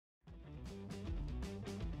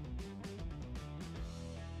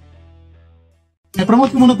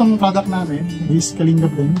promote ko muna itong product namin. This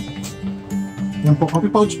Kalinga blend. Yan po, coffee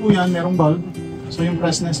pouch po yan, merong bulb. So yung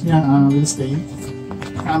freshness niya will stay.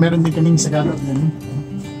 Meron din kaming Sagada blend.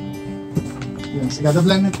 Yan, Sagada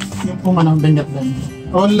blend, yung pong Bengat blend.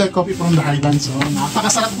 All coffee from the Highlands. So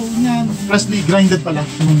napakasarap po niyan. Freshly grinded pala.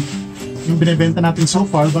 Yung binibenta natin so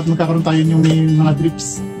far, but magkakaroon tayo yung may mga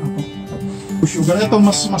drips. Sugar. Ito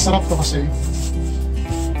mas masarap to kasi.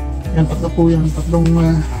 Yan, tatlo po yan. Tatlong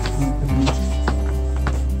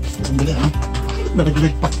sandali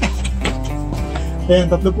naraglag pa. Ayan,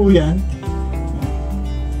 tatlo po yan.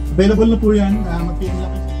 Available na po yan.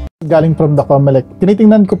 Galing from the Comelec.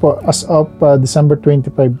 Tinitingnan ko po as of December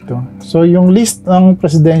 25 to. So yung list ng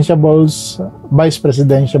presidentiables, vice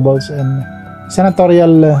presidentiables, and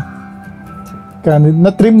senatorial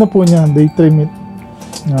na-trim na po niya. They trim it.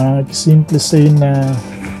 Simply say na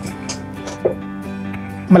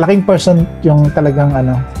malaking percent yung talagang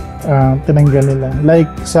tinanggal nila.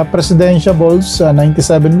 Like sa presidentiables,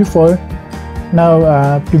 97 before, now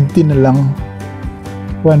 50 na lang,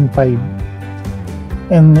 1.5.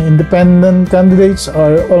 And independent candidates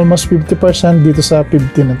are almost 50% dito sa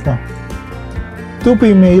 50 na to. 2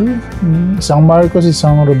 female, isang Marcos,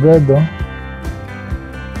 isang Robredo.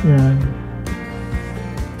 Yan.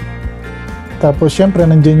 Tapos syempre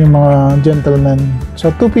nandiyan yung mga gentlemen.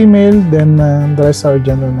 So 2 female, then the rest are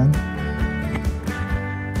gentlemen.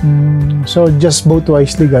 So just vote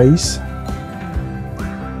wisely, guys.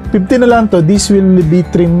 50 na lang to. This will be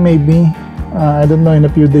trimmed maybe. I don't know, in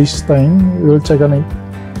a few days time. We'll check on it.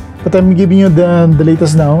 But I'm giving you the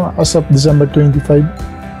latest now as of December 25.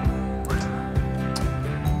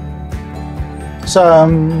 Sa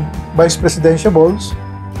vice presidentiables,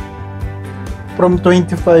 from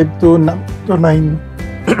 25 to 9.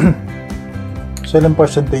 So ilang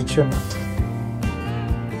percentage yun?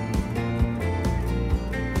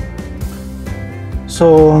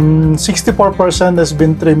 So 64% has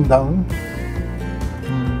been trimmed down.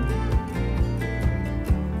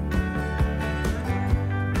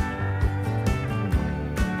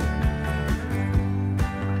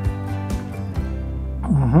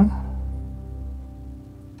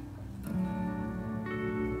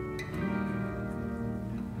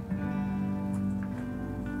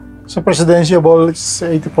 Sa presidential is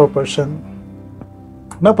 84%.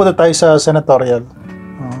 Napunta tayo sa senatorial.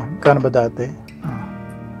 Kano ba dati?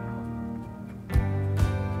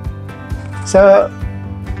 Sa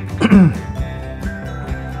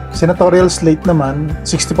senatorial slate naman,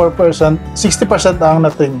 64%, 60% ang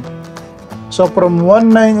natin. So from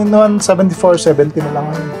 174, 70 na lang.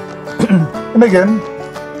 And again,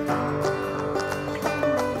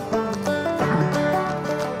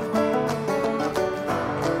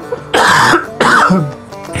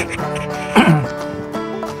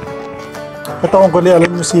 ito kung kuli,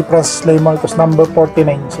 alam nyo si Francis Lay Marcos, number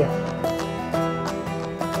 49 siya.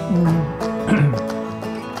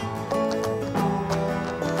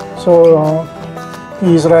 So,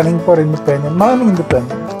 he is running for independent. Maraming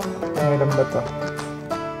independent. Alam ba ito?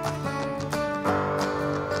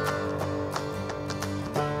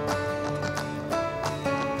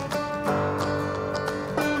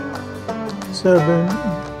 Seven,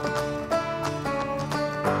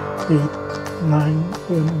 8, 9,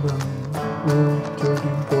 10, 13,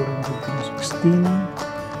 14, 15, 16.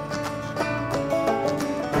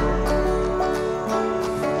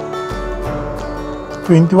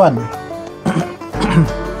 21.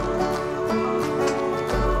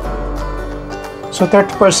 So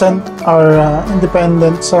 30% are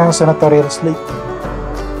independent sa senatorial slate.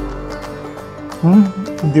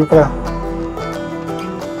 Hindi pa.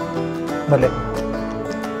 Mali.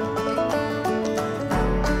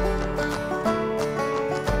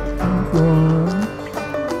 Hmm.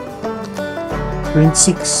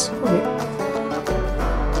 26. Okay.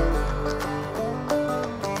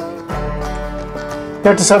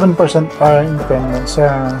 37% are independent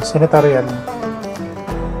sa senatorial.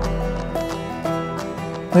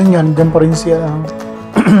 Ngayon yan, dyan pa rin siya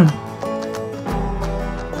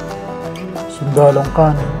sundalong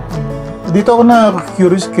kanin. Dito ako na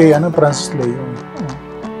curious kay Francis Lay.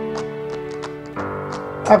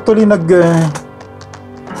 Actually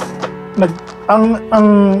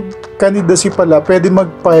ang candidacy pala, pwede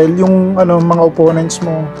mag-file yung mga opponents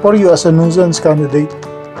mo for you as a nuisance candidate.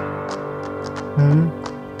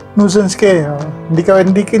 Nuisance ka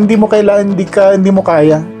hindi mo kailangan, hindi mo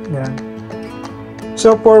kaya. Yan.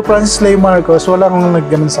 So for Francis Lay Marcos, wala kang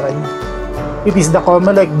nagganon sa kanya. It is the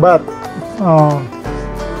Comelec, but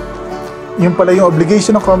yung pala yung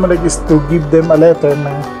obligation ng Comelec is to give them a letter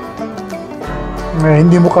na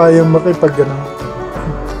hindi mo kayang makipag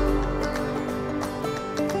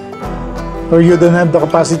or you don't have the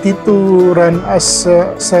capacity to run as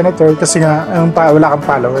senator kasi nga wala kang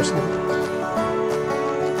followers.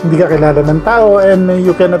 Hindi ka kilala ng tao and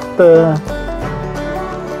you cannot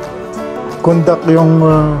conduct yung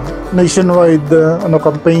nationwide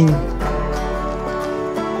campaign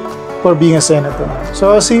for being a senator.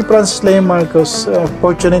 So si Francis Leo Marcos,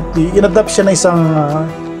 fortunately, inadapt siya na isang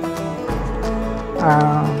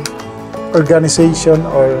organization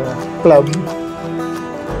or club,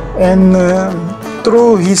 and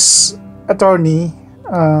through his attorney,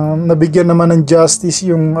 nabigyan naman ng justice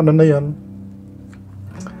yung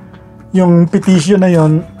yung petition na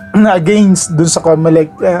yon against dun sa Comelec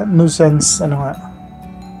nuisance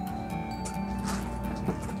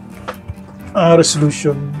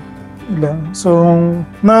resolution lang. So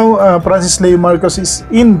now Francis Leo Marcos is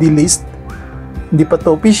in the list. Hindi pa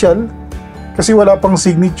to official kasi wala pang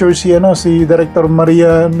signature si Director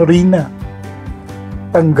Maria Norina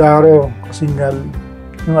Tangaro Kasingal,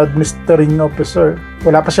 yung administering officer.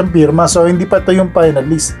 Wala pa siyang pirma, so hindi pa ito yung final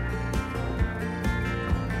list.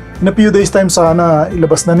 In a few days time sana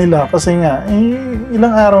ilabas na nila kasi nga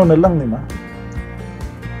ilang araw na lang, di ba?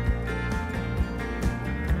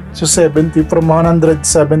 So 70 from 174,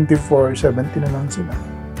 70 na lang sila.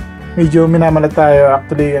 Medyo minamala tayo.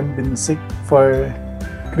 Actually, I've been sick for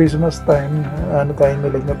Christmas time.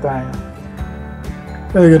 Nilag na tayo.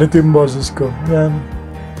 Kaya ganito yung boses ko. Yan.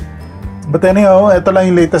 But anyhow, ito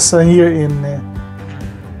lang yung latest here in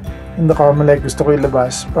the Comelec. Gusto ko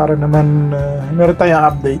ilabas para naman meron tayong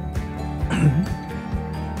update.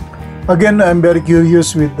 Again, I'm very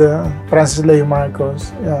curious with Francis Leo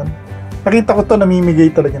Marcos. Yan. Nakita ko to,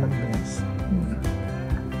 namimigay talaga ng bilis.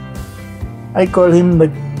 I call him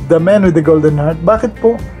the man with the golden heart. Bakit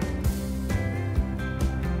po?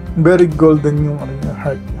 Very golden yung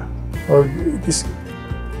heart niya. Or it's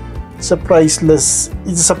a priceless,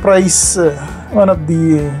 it's a price, one of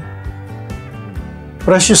the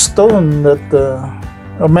precious stone that,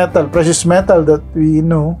 or metal, precious metal that we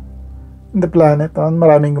know in the planet.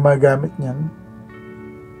 Maraming gumagamit niyan.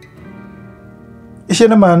 Siya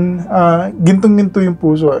naman, gintong-ginto yung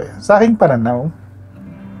puso sa aking pananaw.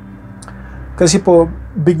 Kasi po,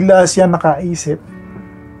 bigla siya nakaisip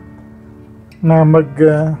na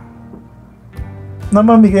na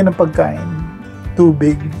mamigay ng pagkain,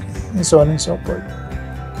 tubig, and so on and so forth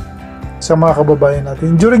sa mga kababayan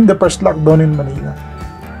natin during the first lockdown in Manila.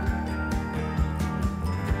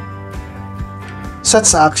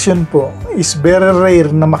 Such action po is very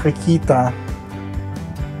rare na makikita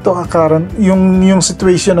to yung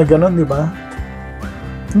situation na gano'n, di ba?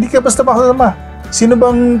 Hindi ka basta makasama. Sino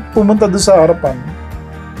bang pumunta doon sa harapan?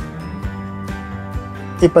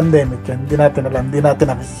 Pandemic yan. Hindi natin alam. Hindi natin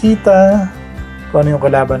nakikita kung ano yung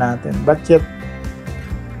kalaban natin. But yet,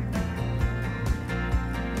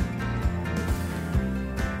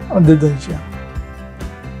 doon siya.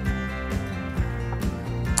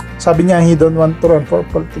 Sabi niya, he don't want to run for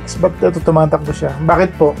politics. But ito, tumatakbo siya.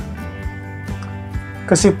 Bakit po?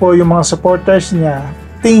 Kasi po yung mga supporters niya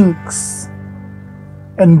thinks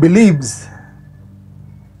and believes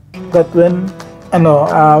that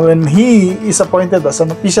when he is appointed as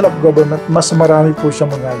an official of government, mas marami po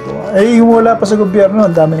siya magagawa. Yung wala pa sa gobyerno,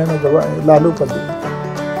 ang dami na nagawa. Lalo pa din.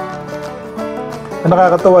 Ang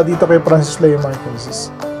nakakatawa dito kay Francis Leo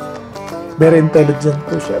Marcos, very intelligent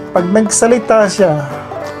po siya. Pag nagsalita siya,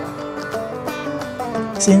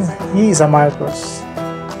 since he is a Marcos,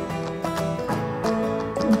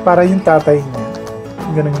 para yung tatay niya.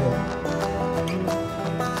 Ganun yun.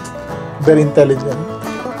 Very intelligent.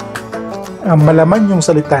 Malaman yung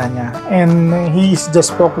salita niya. And he is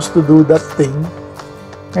just focused to do that thing.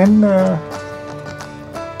 And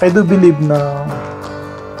I do believe na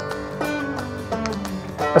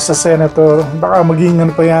as a senator, baka maging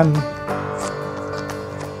pa yan.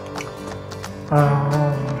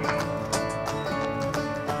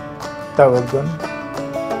 Tawag doon.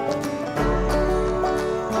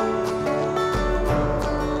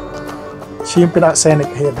 Siya yung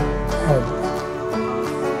pinaka-Senate head.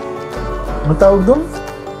 Ano tawag doon?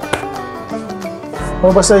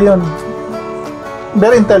 O basta yun.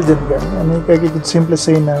 Very intelligent guy. I could simply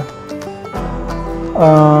say na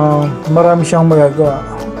marami siyang magagawa.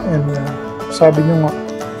 And sabi niyo nga,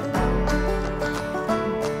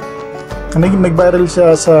 nag-viral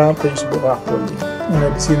siya sa Facebook actually. And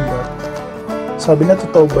I've seen that. Sabi na,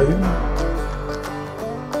 totoo ba yun?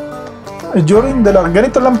 During the lockdown,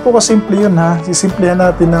 ganito lang po kasimple yun ha. Sisimplihan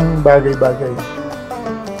natin ng bagay-bagay.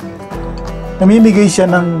 Namimigay siya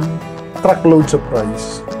ng truckloads of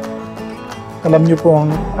rice. Alam niyo po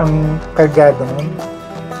ang kargada nun?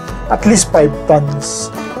 At least 5 tons.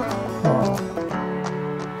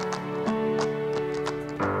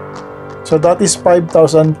 So that is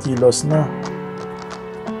 5,000 kilos na.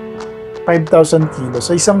 5,000 kilos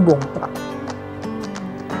sa isang buong truck.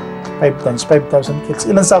 5 tons, 5,000 kilos.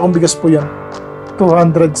 Ilan sakong bigas po yan?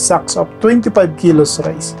 200 sacks of 25 kilos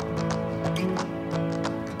rice.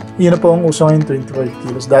 Yun na po ang uso ngayon, 25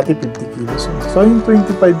 kilos. Dati 50 kilos. So yung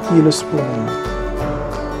 25 kilos po ngayon.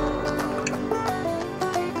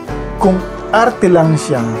 Kung arte lang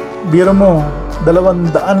siya, biro mo,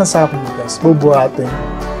 200 na sakong bigas, bubuhatin.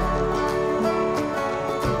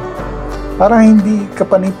 Parang hindi ka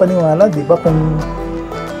panipaniwala, di ba? Kung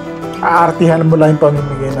aartihan mo lang yung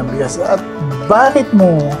pamimigay ng bigas. At bakit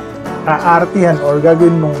mo aartihan or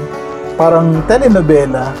gagawin mo parang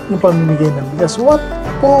telenovela yung pamimigay ng bigas? What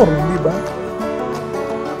for? Di ba?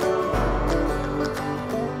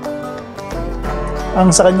 Ang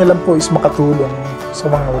sa kanya lang po is makatulong sa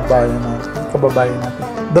mga kababayan natin.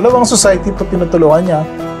 Dalawang society po tinutulungan niya.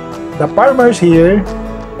 The farmers here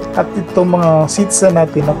at itong mga citizen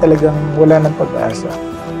natin na talagang wala ng pag-asa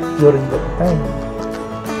during that time.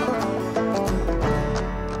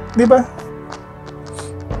 Di ba?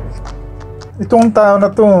 Itong tao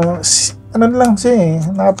na to, ano lang siya eh,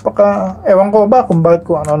 ewan ko ba kung bakit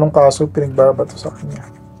ko anong kaso pinagbabato sa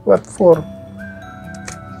kanya. What for?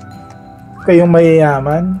 Kayong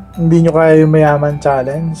mayayaman, hindi nyo kaya yung mayaman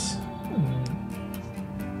challenge.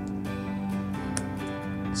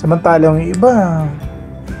 Samantalang yung iba,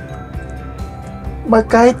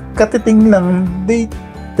 kahit katiting lang, they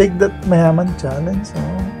take that mayaman challenge.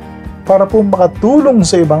 Para po makatulong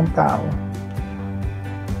sa ibang tao.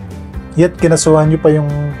 Yet kinasuhan nyo pa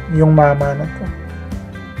yung mama na to.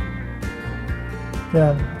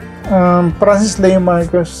 Yan. Francis Leo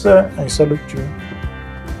Marcos, sir, I salute you.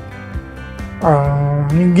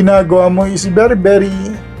 Yung ginagawa mo is very,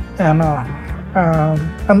 very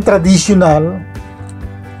untraditional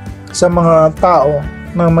sa mga tao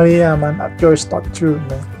na mayayaman at your stature.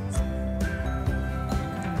 No?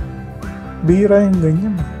 Bira yung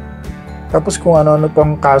ganyan. Tapos kung ano-ano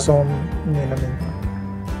pang kaso namin.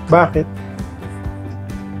 Bakit?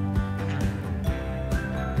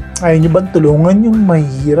 Ayaw nyo bang tulungan yung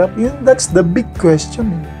mahihirap? That's the big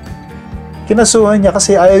question. Kinasuhan niya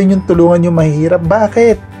kasi ayaw nyo tulungan yung mahihirap.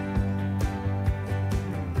 Bakit?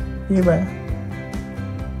 Diba?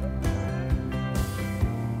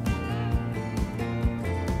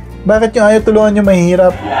 Bakit yung ayaw tulungan yung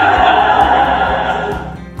mahihirap?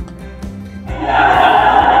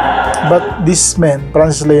 But this man,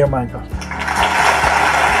 Francis Leo Marcos,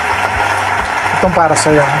 itong para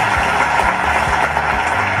sa'yo.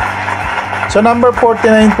 So number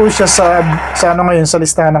 49 po siya sa ano ngayon, sa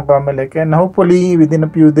listahan ng Comelec. And hopefully within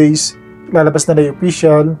a few days lalabas na yung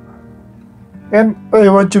official. And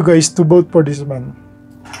I want you guys to vote for this man.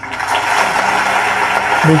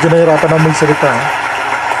 Medyo nahirapan na magsalita.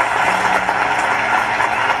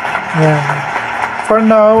 Yeah. For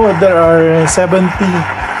now, there are 70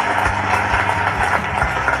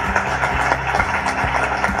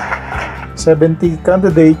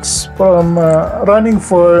 candidates from running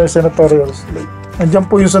for senatorial slate. Andiyan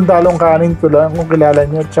po yung sandalong kanin ko lang kung kilala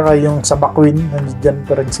nyo, tsaka yung sa Bakwin, nandiyan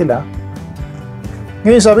pa rin sila.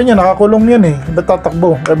 Ngayon sabi niya, nakakulong yan eh. Ba't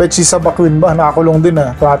tatakbo? Bet si sa Bakwin ba? Nakakulong din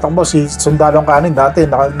ah. Tatakbo si sandalong kanin dati,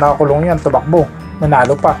 nakakulong yan, tumakbo.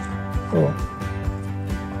 Nanalo pa. So,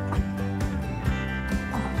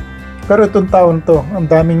 pero itong taon to, ang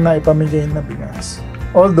daming na ipamigay na bigas.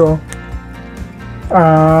 Although,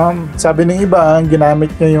 sabi ng iba,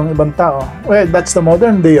 ginamit niya yung ibang tao. Well, that's the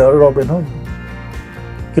modern day of Robin Hood.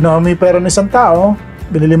 Kinuha mo yung pera ng isang tao,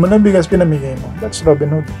 binili mo ng bigas, pinamigay mo. That's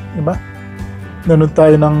Robin Hood. Diba? Nanood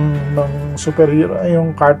tayo ng superhero,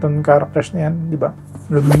 yung cartoon characters na yan. Diba?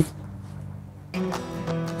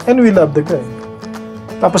 And we love the guy.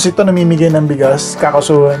 Tapos ito namimigay ng bigas,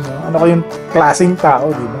 kakasuhan nyo. Ano kayong klaseng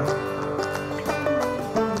tao, diba?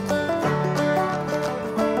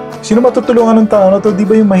 Sino matutulungan ng tao na to? Di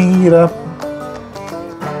ba yung mahihirap?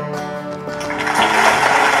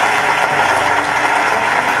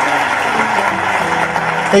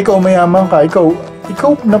 Ikaw mayaman ka. Ikaw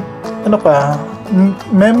na, ano ka,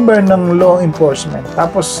 member ng law enforcement.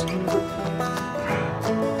 Tapos,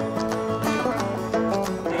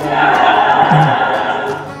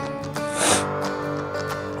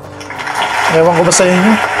 ewan ko ba sa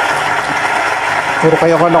inyo? Puro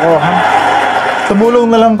kayo kalokohan.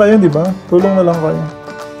 Tumulong na lang kayo, di ba? Tulong na lang kayo.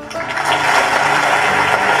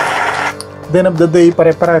 At the end of the day,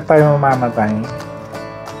 pare-pare tayo mamamatay.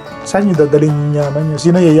 Saan nyo dadalhin yung yaman nyo?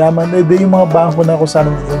 Sino yayaman? Eh, di yung mga bangko na kung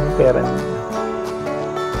saan nandito yung pera nyo.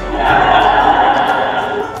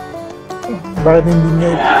 Bakit hindi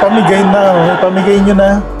nyo ipamigay na? Ipamigay nyo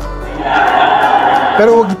na.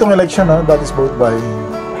 Pero wag itong election, no? That is vote by.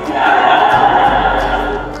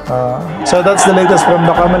 So that's the latest from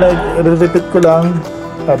the Comelec. I-repeat ko lang,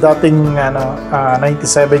 dating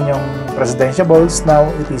 97 yung presidential balls, now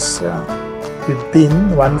it is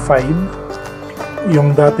 15.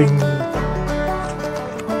 Yung dating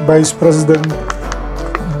vice president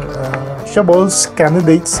balls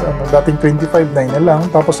candidates, dating 25, 9 na lang.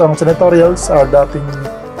 Tapos ang senatorials are dating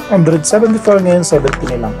 174, ngayon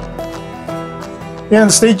 70 na lang. Yan,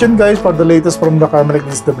 stay tuned guys for the latest from the Comelec.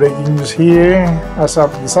 This is the breaking news here as of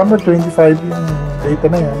December 25, yung data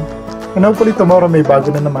na yan. And hopefully tomorrow may bago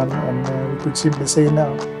na naman, and we could simply say na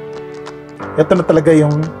ito na talaga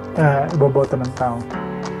yung iboboto ng tao.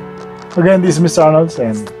 Again, this is Mr. Arnold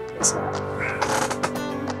and